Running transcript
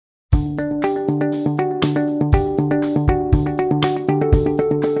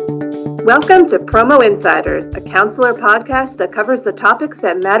Welcome to Promo Insiders, a counselor podcast that covers the topics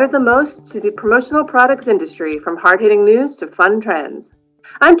that matter the most to the promotional products industry, from hard-hitting news to fun trends.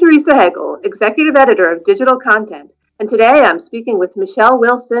 I'm Teresa Hegel, Executive Editor of Digital Content, and today I'm speaking with Michelle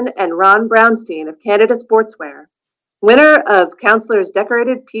Wilson and Ron Brownstein of Canada Sportswear, winner of Counselor's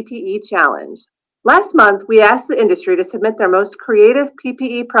Decorated PPE Challenge. Last month, we asked the industry to submit their most creative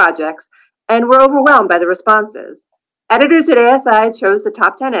PPE projects and were overwhelmed by the responses. Editors at ASI chose the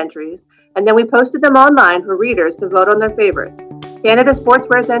top 10 entries, and then we posted them online for readers to vote on their favorites. Canada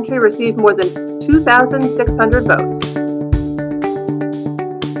Sportswear's entry received more than 2,600 votes.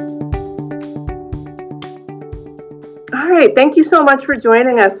 All right, thank you so much for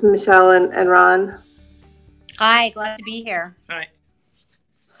joining us, Michelle and Ron. Hi, glad to be here. Hi.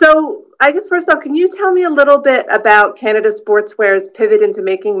 So I guess first off, can you tell me a little bit about Canada Sportswear's pivot into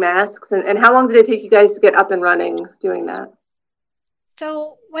making masks, and how long did it take you guys to get up and running doing that?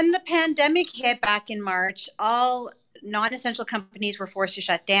 So when the pandemic hit back in March, all non-essential companies were forced to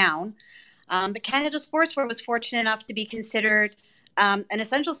shut down. But Canada Sportswear was fortunate enough to be considered an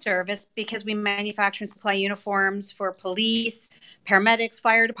essential service because we manufacture and supply uniforms for police, paramedics,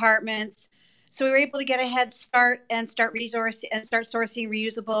 fire departments. So we were able to get a head start and start sourcing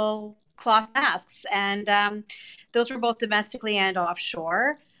reusable cloth masks. And those were both domestically and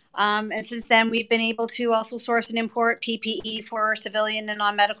offshore. And since then, we've been able to also source and import PPE for civilian and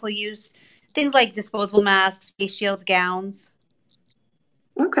non-medical use, things like disposable masks, face shields, gowns.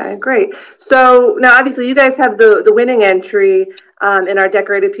 Okay, great. So now, obviously, you guys have the winning entry in our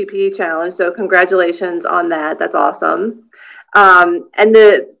Decorated PPE Challenge. So congratulations on that. That's awesome. And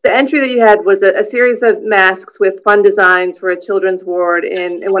the entry that you had was a series of masks with fun designs for a children's ward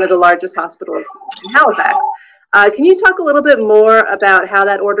in one of the largest hospitals in Halifax. Can you talk a little bit more about how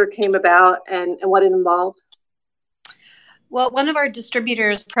that order came about and what it involved? Well, one of our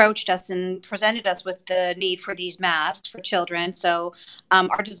distributors approached us and presented us with the need for these masks for children. So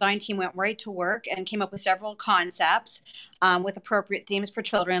our design team went right to work and came up with several concepts with appropriate themes for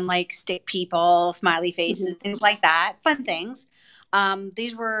children, like stick people, smiley faces, things like that, fun things.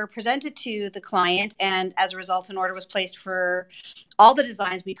 These were presented to the client, and as a result, an order was placed for all the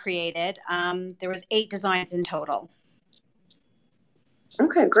designs we created. There was 8 designs in total.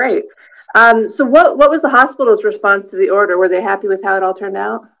 Okay, great. So what was the hospital's response to the order? Were they happy with how it all turned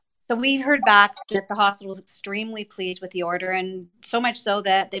out? So we heard back that the hospital was extremely pleased with the order, and so much so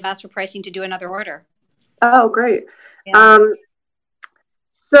that they've asked for pricing to do another order. Oh, great. Yeah.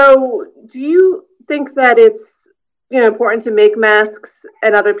 So do you think that it's important to make masks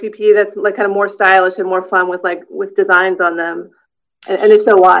and other PPE that's like kind of more stylish and more fun with designs on them? And if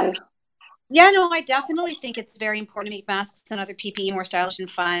so, why? Yeah, no, I definitely think it's very important to make masks and other PPE more stylish and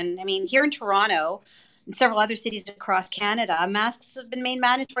fun. I mean, here in Toronto and several other cities across Canada, masks have been made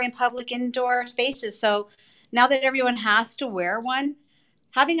mandatory in public indoor spaces. So now that everyone has to wear one,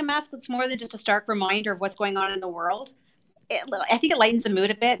 having a mask that's more than just a stark reminder of what's going on in the world, I think it lightens the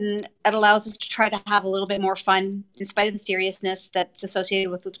mood a bit, and it allows us to try to have a little bit more fun in spite of the seriousness that's associated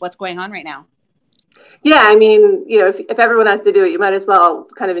with what's going on right now. Yeah, I mean, if everyone has to do it, you might as well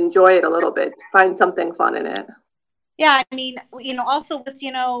kind of enjoy it a little bit, find something fun in it. Yeah, I mean, also with,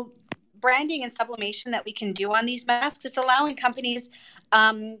 branding and sublimation that we can do on these masks, it's allowing companies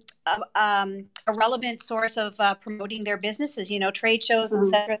a relevant source of promoting their businesses, trade shows, et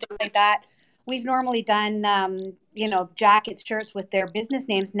cetera, things like that. We've normally done, jackets, shirts with their business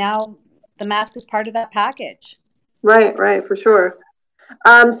names. Now the mask is part of that package. Right, for sure.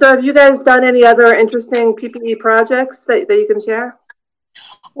 So have you guys done any other interesting PPE projects that you can share?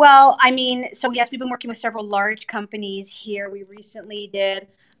 Well, I mean, so yes, we've been working with several large companies here. We recently did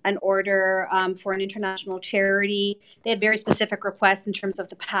an order for an international charity. They had very specific requests in terms of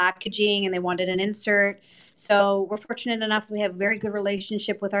the packaging, and they wanted an insert. So we're fortunate enough we have a very good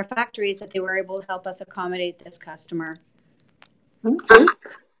relationship with our factories that they were able to help us accommodate this customer. Okay.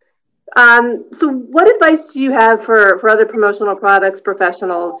 So what advice do you have for other promotional products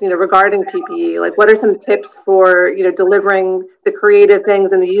professionals, regarding PPE? Like, what are some tips for, delivering the creative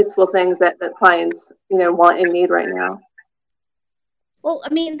things and the useful things that clients, want and need right now? Well,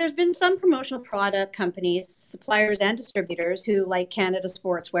 I mean, there's been some promotional product companies, suppliers and distributors who, like Canada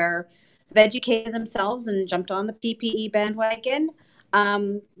Sportswear, have educated themselves and jumped on the PPE bandwagon.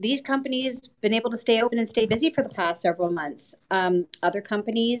 These companies been able to stay open and stay busy for the past several months. Other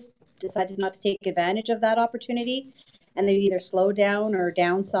companies decided not to take advantage of that opportunity, and they've either slowed down or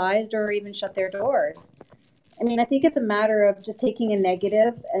downsized or even shut their doors. I mean, I think it's a matter of just taking a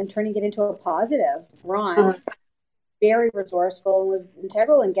negative and turning it into a positive. Ron, very resourceful and was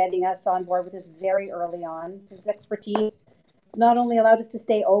integral in getting us on board with this very early on. His expertise not only allowed us to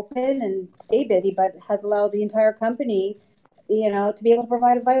stay open and stay busy, but has allowed the entire company, to be able to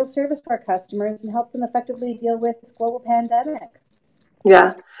provide a vital service for our customers and help them effectively deal with this global pandemic.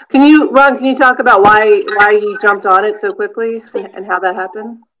 Yeah. Ron, can you talk about why you jumped on it so quickly and how that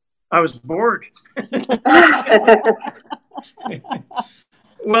happened? I was bored.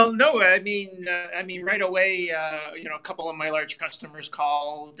 Well, no, I mean, right away, a couple of my large customers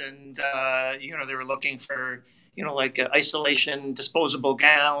called, and they were looking for, like isolation, disposable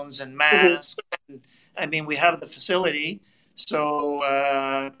gowns and masks. Mm-hmm. And, I mean, we have the facility, so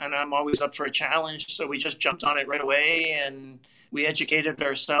and I'm always up for a challenge, so we just jumped on it right away, and we educated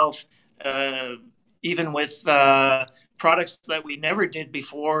ourselves, even with products that we never did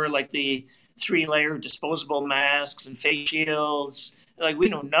before, like the 3-layer disposable masks and face shields. Like, we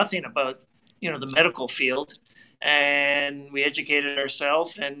know nothing about, the medical field, and we educated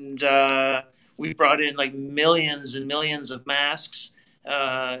ourselves, and we brought in like millions and millions of masks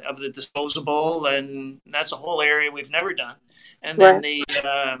of the disposable, and that's a whole area we've never done. And then the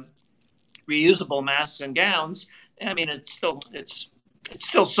reusable masks and gowns. I mean, it's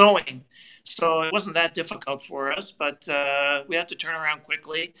still sewing. So it wasn't that difficult for us, but we had to turn around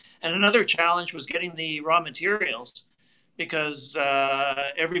quickly. And another challenge was getting the raw materials, because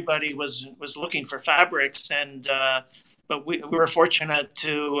everybody was looking for fabrics, and but we were fortunate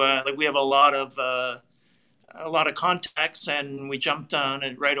to we have a lot of contacts, and we jumped on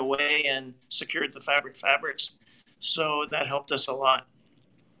it right away and secured the fabrics. So that helped us a lot.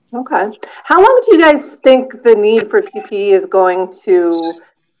 Okay. How long do you guys think the need for PPE is going to,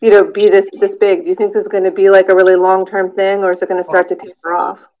 be this big? Do you think this is going to be like a really long-term thing, or is it going to start to taper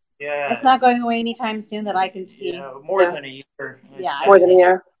off? Yeah. It's not going away anytime soon that I can see. Yeah, more than a year. More than a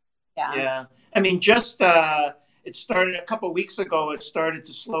year. Yeah. I mean, just it started a couple of weeks ago. It started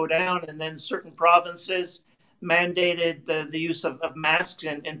to slow down, and then certain provinces mandated the use of masks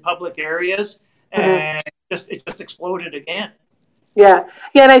in public areas, and it just exploded again. Yeah,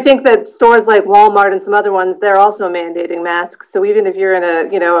 and I think that stores like Walmart and some other ones, they're also mandating masks. So even if you're in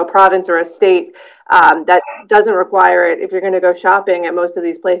a province or a state that doesn't require it, if you're going to go shopping at most of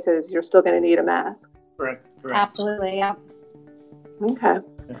these places, you're still going to need a mask. Correct. Absolutely, yeah. Okay.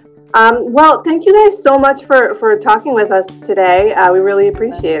 Well, thank you guys so much for talking with us today. We really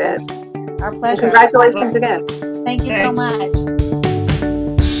appreciate it. Our pleasure. And congratulations again. Thanks so much.